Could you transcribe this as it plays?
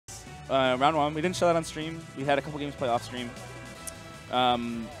round 1. We didn't show that on stream. We had a couple games play off stream.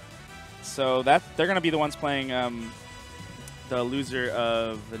 So they're going to be the ones playing the loser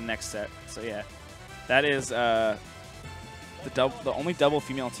of the next set. So yeah, that is the only double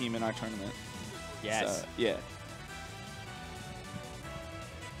female team in our tournament. Yes. So, yeah.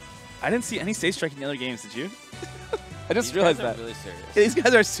 I didn't see any stage strike in the other games, did you? I just realized that. Really serious. These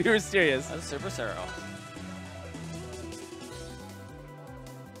guys are super serious. That's super serious.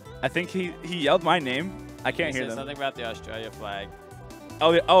 I think he yelled my name. I can't hear them. Something about the Australia flag.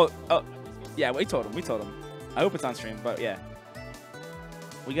 Oh, yeah, we told him. I hope it's on stream, but yeah.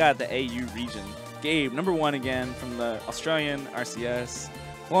 We got the AU region. Gabe, number 1 again from the Australian RCS.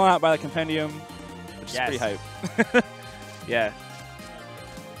 Blown out by the Compendium, which is pretty hype. Yeah.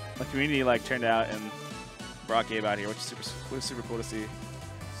 The community turned out and brought Gabe out here, which is super cool to see.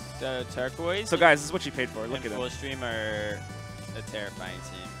 So Turquoise. So guys, this is what you paid for. Look at them. FullStream are a terrifying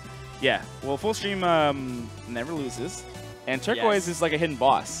team. Yeah. Well, FullStream never loses, and Turquoise is like a hidden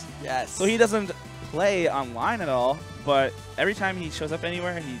boss. Yes. So he doesn't play online at all, but every time he shows up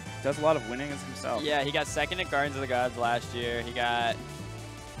anywhere, he does a lot of winning as himself. Yeah, he got 2nd at Guardians of the Gods last year. He got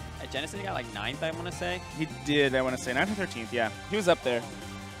at Genesis. He got 9th, I want to say. He did. I want to say 9th or 13th. Yeah, he was up there.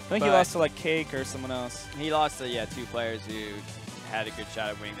 I think he lost to Cake or someone else. He lost to 2 players who had a good shot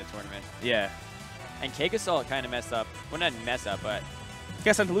at winning the tournament. Yeah. And Cake Assault kind of messed up. Well, not mess up, but he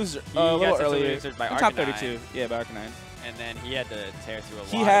got sent to loser a little earlier. By top 32. Yeah, by Arcanine. And then he had to tear through a lot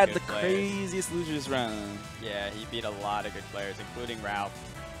of He had good the players. craziest losers run. Yeah, he beat a lot of good players, including Ralph.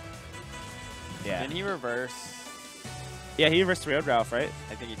 Yeah. Didn't he reverse? Yeah, he reversed 3-0'd Ralph, right?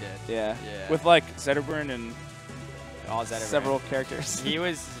 I think he did. Yeah. Yeah. With Zetterburn and all Zetterburn. Several characters. He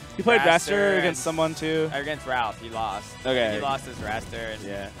was. He played Raster against someone too. Against Ralph, he lost. Okay. He lost his Raster. And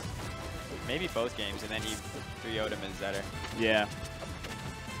yeah. Maybe both games, and then he 3-0'd him as Zetter. Yeah.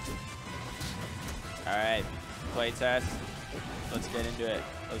 All right, play test. Let's get into it.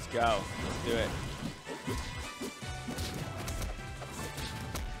 Let's go. Let's do it.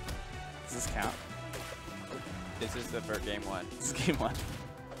 Does this count? This is the first game 1. This is game 1.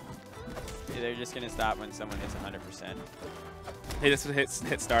 Yeah, they're just gonna stop when someone hits 100%. They just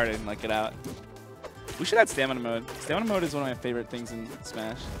hit start and get out. We should add stamina mode. Stamina mode is one of my favorite things in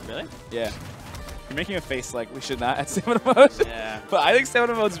Smash. Really? Yeah. You're making a face like we should not add stamina mode. Yeah. But I think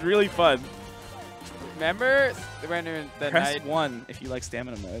stamina mode's really fun. Remember when the press night 1 if you like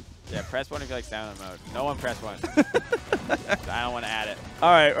stamina mode. Yeah, press 1 if you like stamina mode. No one press 1. I don't want to add it.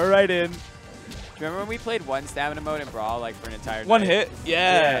 All right, we're right in. Remember when we played 1 stamina mode in Brawl for an entire one night? hit?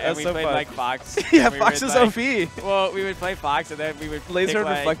 Yeah, and we so played fun. Fox. Yeah, Fox is OP. Well, we would play Fox and then we would laser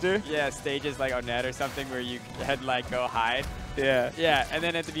pick, reflector. Yeah, stages like Onet or something where you had go hide. Yeah. Yeah, and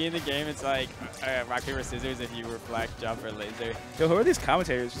then at the beginning of the game, it's rock, paper, scissors if you reflect, jump, or laser. Yo, who are these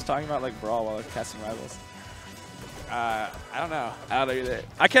commentators just talking about Brawl while they're casting Rivals? I don't know. I don't know either.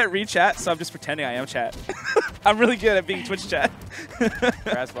 I can't read chat, so I'm just pretending I am chat. I'm really good at being Twitch chat.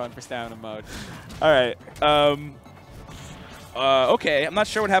 Press 1 for stamina mode. All right. Okay, I'm not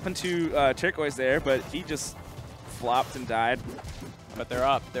sure what happened to Turquoise there, but he just flopped and died. But they're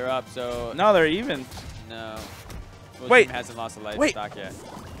up. They're up, so... No, they're even. No. Wait. Hasn't lost a life stock yet.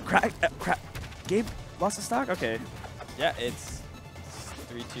 Gabe lost a stock? Okay. Yeah, it's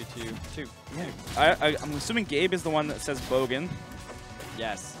 3-2-2-2. Yeah. I'm assuming Gabe is the one that says Bogan.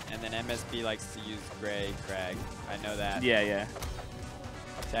 Yes, and then MSB likes to use Gray Crag. I know that. Yeah, yeah.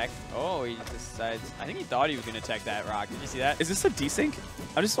 Tech. Oh, he decides. I think he thought he was going to tech that rock. Did you see that? Is this a desync?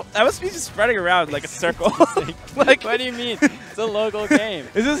 I must be just spreading around like a circle. What do you mean? It's a local game.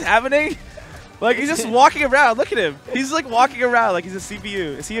 Is this happening? He's just walking around. Look at him. He's walking around like he's a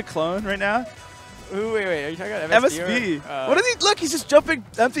CPU. Is he a clone right now? Ooh, wait. Are you talking about MSB? MSB. What is he? Look, he's just jumping,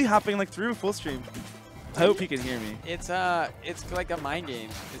 empty hopping through FullStream. I hope he can hear me. It's like a mind game.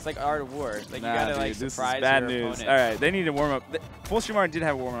 It's like Art of War. You gotta dude, surprise bad your news. opponent. All right, they need to warm up. FullStream did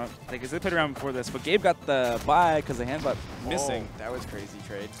have a warm up because they played around before this, but Gabe got the bye because the handbutt missing. Oh, that was crazy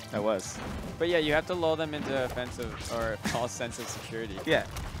trade. That was. But yeah, you have to lull them into offensive or false sense of security. Yeah.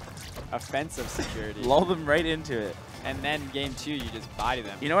 Offensive security. Lull them right into it. And then game 2, you just body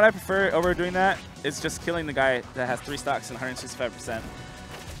them. You know what I prefer over doing that? It's just killing the guy that has 3 stocks and 165%.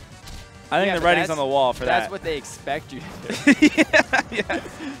 I think the writing's on the wall for that. That's what they expect you to do. yeah.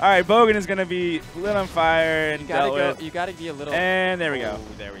 All right, Bogan is going to be lit on fire and dealt with. You got to be a little... And there we go.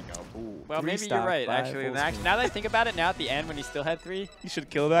 There we go. Ooh. Well, maybe you're right, actually. Now that I think about it, now at the end when he still had 3... You should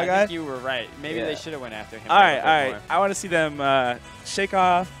kill that guy? I think you were right. Maybe they should have went after him. All right. I want to see them shake it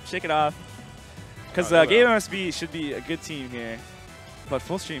off. Because Gabe MSB should be a good team here. But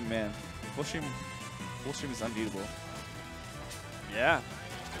FullStream, man. FullStream is unbeatable. Yeah.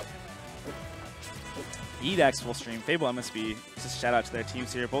 EDAX FullStream, Fable MSB. Just shout out to their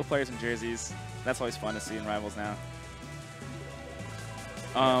teams here. Both players in jerseys. That's always fun to see in Rivals now.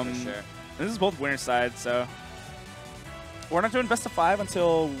 Yeah, for sure. This is both winners' side, so we're not doing best of 5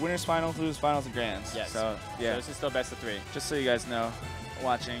 until winners finals, losers finals, and grands. Yes. So yeah, So this is still best of 3. just so you guys know,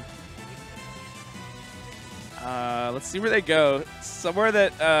 watching. Let's see where they go. Somewhere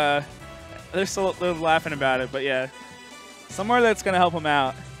that they're still laughing about it, but yeah, somewhere that's gonna help them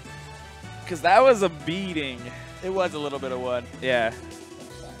out. Cause that was a beating. It was a little bit of one. Yeah.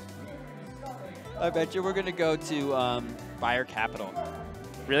 I bet you we're gonna go to Buyer Capital.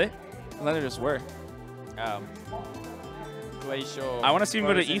 Really? I thought they just were. Glacial. I want to see him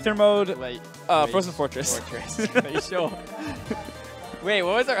go to Aether mode. Frozen Fortress. Glacial. Wait,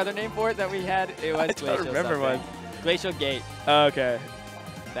 what was our other name for it that we had? It was I Glacial. don't remember something. what. Glacial Gate. Okay.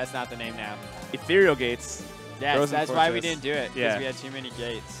 That's not the name now. Ethereal Gates. Yes, Frozen that's why we Fortress. didn't do it. Because Yeah. we had too many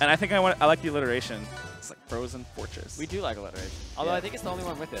gates. And I think I like the alliteration. It's like Frozen Fortress. We do like alliteration. Although Yeah. I think it's the only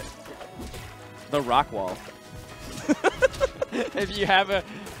one with it. The rock wall. if you have a,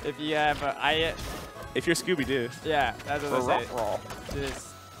 If you're Scooby Doo. yeah, that's what I rock say. wall. This,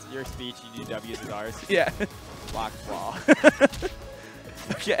 your speech, you do W's with R's. Yeah. Rock wall.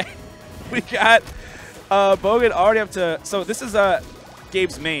 Okay. We got Bogan already up to. So this is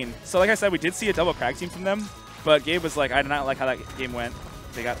Gabe's main. So like I said, we did see a double crack team from them, but Gabe was like, I did not like how that game went.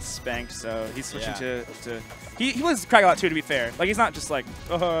 They got spanked, so he's switching to. He was crack a lot too, to be fair. Like he's not just like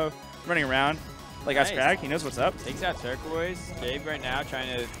running around like Nice. as crack. He knows what's up. Takes out Turquoise. Gabe right now trying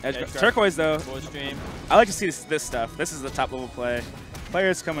to edge guard Turquoise though. FullStream. I like to see this stuff. This is the top level play.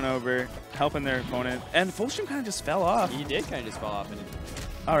 Players coming over, helping their opponent, and FullStream kind of just fell off. He did kind of just fall off and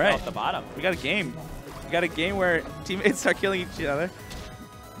All fell right, off the bottom. we got a game. We got a game where teammates start killing each other.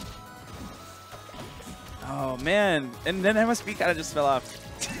 Oh man, and then MSB kind of just fell off.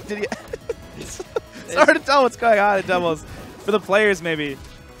 Did he? It's hard to tell what's going on in doubles. For the players, maybe.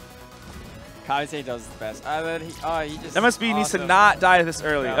 Commentating does the best. He just MSB needs to also not die this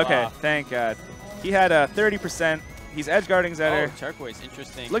early. fell Okay, off. thank God. He had a 30%. He's edge guarding Zetter. Oh, Turquoise,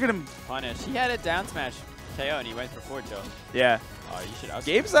 interesting. Look at him. Punish. He had a down smash KO and he went for forward tilt. Yeah. Oh, you should also.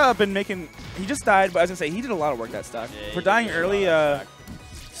 Gabe's been making. He just died, but I was gonna say he did a lot of work that stock. Yeah, For he dying did a early, lot of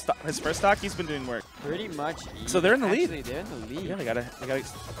his first stock, he's been doing work. pretty much. So they're in the lead. Actually, they're in the lead. Yeah, they gotta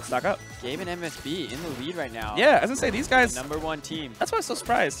stock up. Gabe and MSB in the lead right now. Yeah, I was gonna say these guys. The #1 team. That's why I was so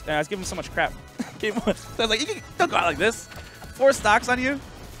surprised. And I was giving him so much crap. Game 1. So I was like, don't go out like this. 4 stocks on you.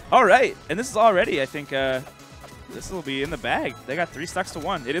 All right, and this is already. I think this will be in the bag. They got 3 stocks to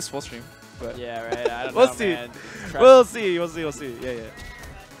 1. It is FullStream. But Yeah, right. I don't We'll know, see. man. we'll see. Yeah, yeah.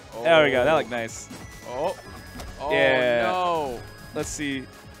 Oh. There we go. That looked nice. Oh. Oh Yeah. no. Let's see.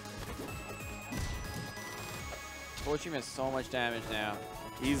 FullStream has so much damage now.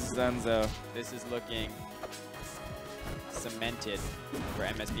 He's Zenzo. This is looking cemented for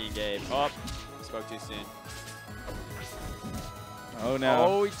MSB and Gabe. Oh, spoke too soon. Oh no.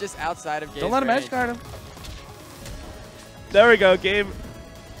 Oh, he's just outside of Gabe's Don't let him range. edge guard him. There we go, Gabe.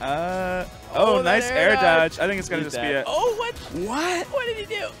 Oh, nice that air dodge. I think it's gonna He's just be dead. it. Oh, what? What? What did he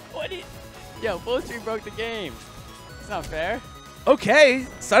do? What did? Yo, FullStream broke the game. It's not fair. Okay.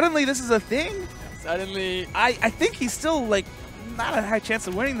 Suddenly this is a thing. Suddenly, I think he's still like not a high chance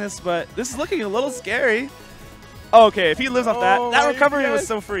of winning this, but this is looking a little scary. Oh, okay, if he lives off that my recovery was God.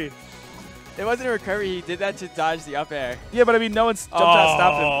 so free. it wasn't a recovery. He did that to dodge the up air. Yeah, but I mean, no one's jumped out and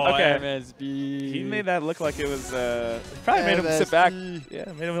stopped him. Okay. MSB. He made that look like it was, probably made him sit back. Yeah,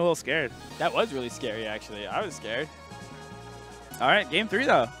 made him a little scared. That was really scary, actually. I was scared. All right, game 3,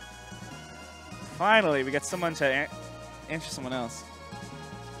 though. Finally, we got someone to answer someone else.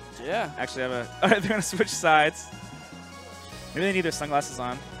 Yeah. Actually, all right, they're going to switch sides. Maybe they need their sunglasses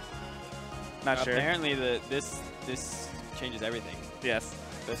on. Not sure. Apparently, this changes everything. Yes.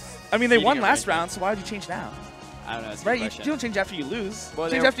 This I mean, they seating won last arrangement. round, so why would you change now? I don't know. It's a good Right, you question. don't change after you lose. Well,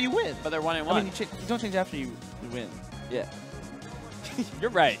 You change they're- after you win. But they're 1-1. I mean, you don't change after you win. Yeah.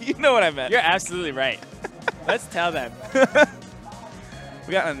 You're right. You know what I meant. You're absolutely right. Let's tell them.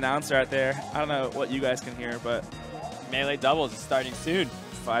 We got an announcer out there. I don't know what you guys can hear, but Melee doubles is starting soon.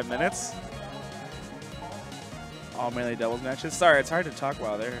 5 minutes. All melee doubles matches. Sorry, it's hard to talk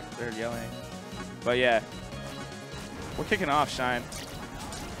while they're yelling. But yeah, we're kicking off, Shine.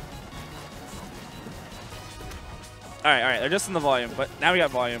 All right. They're just in the volume, but now we got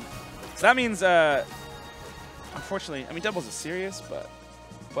volume. So that means, unfortunately, I mean doubles is serious, but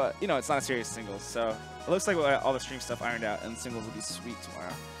you know it's not a serious singles. So it looks like we got all the stream stuff ironed out, and singles will be sweet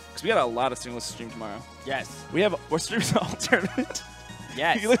tomorrow. Because we got a lot of singles to stream tomorrow. Yes. We're streaming the whole tournament.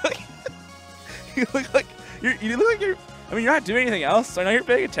 Yes. You look like you look like you're. I mean, you're not doing anything else. So I know you're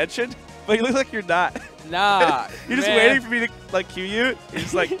paying attention, but you look like you're not. Nah. You're just man. waiting for me to like cue you. You're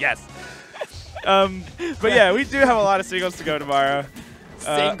just like yes. But yeah, we do have a lot of singles to go tomorrow.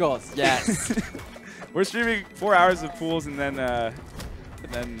 Singles, yes. We're streaming 4 hours of pools and then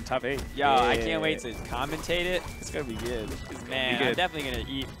top 8. Yo, I can't wait to commentate it. It's gonna be good. Man, I'm definitely gonna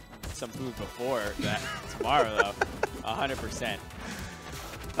eat some food before that tomorrow though. 100%.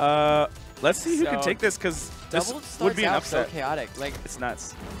 Let's see who can take this because this would be an upset. So chaotic. Like it's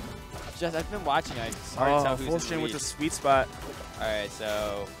nuts. Just I've been watching. It's hard to tell who's in the FullStream lead. with the sweet spot. All right,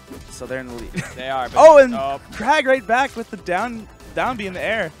 so they're in the lead. They are. But Oh, and Crag right back with the down B in the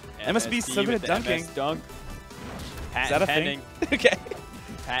air. MSB so good at dunking. Dunk. Is that a pending. thing? Okay.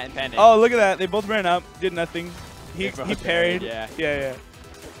 Patent pending. Oh, look at that. They both ran up, did nothing. He both parried. Yeah. Yeah.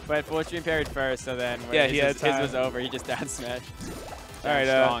 But FullStream parried first, so then when he had time. his was over, he just down smashed. All right.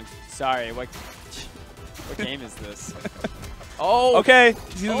 Strong. Sorry, what game is this? Oh. Okay.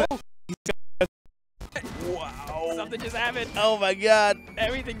 Oh. Wow. Something just happened. Oh my God.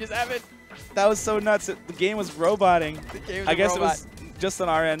 Everything just happened. That was so nuts. The game was roboting. The game was I guess it was just on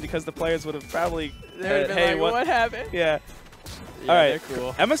our end because the players would have probably. Hey, like, what happened? Yeah. Yeah, all right. They're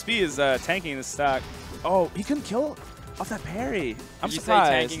cool. MSB is tanking this stock. Oh, he couldn't kill off that parry. I'm you surprised.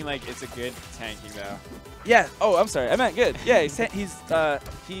 Say tanking like it's a good tanking though. Yeah. Oh, I'm sorry. I meant good. Yeah, he is a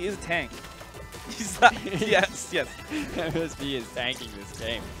tank. He's not. yes. MSB is tanking this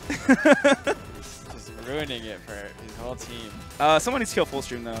game. Just ruining it for his whole team. Someone needs to kill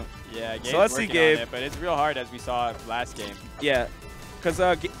FullStream though. Yeah. Gabe's so let's see Gabe. On it, but it's real hard as we saw last game. Yeah, because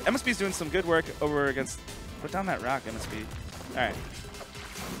MSB's doing some good work over against. Put down that rock, MSB. All right.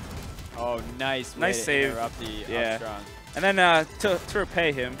 Oh, nice. Nice save. Interrupt the yeah. Armstrong. And then to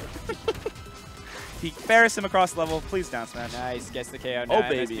repay him, he ferries him across the level. Please down smash. Nice. Gets the KO. Oh, now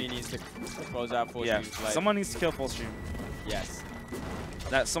baby. MSB needs to close out FullStream's Yeah. life. Someone needs to kill FullStream. Yes.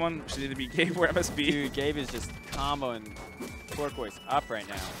 That someone should either be Gabe or MSB. Dude, Gabe is just comboing Turquoise up right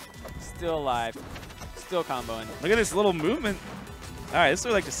now. Still alive. Still comboing. Look at this little movement. All right, this is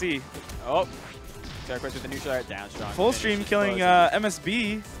what I like to see. Oh. Turquoise with the neutral air down strong. FullStream killing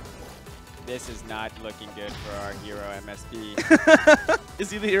MSB. This is not looking good for our hero MSB.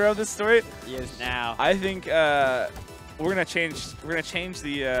 Is he the hero of this story? He is now. I think we're gonna change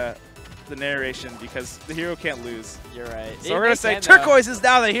the narration because the hero can't lose. You're right. So we're gonna say Turquoise is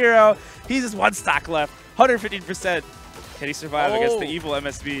now the hero. He's just one stock left, 115%. Can he survive against the evil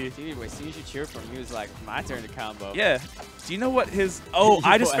MSB? Dude, as soon as you cheer for him, he was like, my turn to combo. Yeah. Do you know what his? Oh,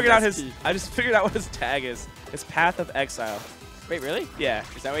 I just figured out what his tag is. It's Path of Exile. Wait, really? Yeah.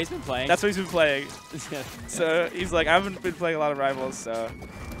 Is that what he's been playing? That's what he's been playing. So he's like, I haven't been playing a lot of Rivals, so.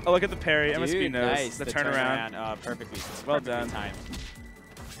 Oh, look at the parry. Dude, MSB knows. Nice. The turnaround. Perfectly. Well done. Time.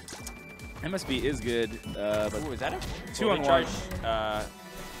 MSB is good, but ooh, is that a 2-on-1?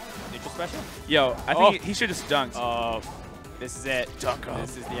 Neutral special? Yo, I think he should just dunked. Oh, this is it. Dunk him.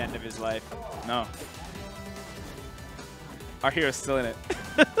 This is the end of his life. No. Our hero's still in it.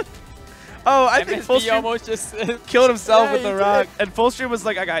 Oh, I think FullStream almost just killed himself with the rock. And FullStream was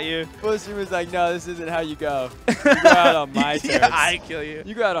like, I got you. FullStream was like, no, this isn't how you go. You go out on my terms. Yeah, I kill you.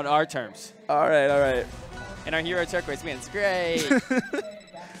 You go out on our terms. All right. And our hero Turquoise wins. Great.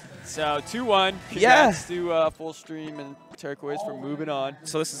 So 2-1. Yeah. Congrats to FullStream and Turquoise for moving on.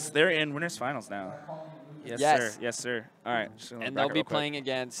 So they're in winners finals now. Yes, sir. Yes, sir. All right. And they'll be playing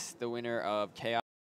against the winner of Chaos.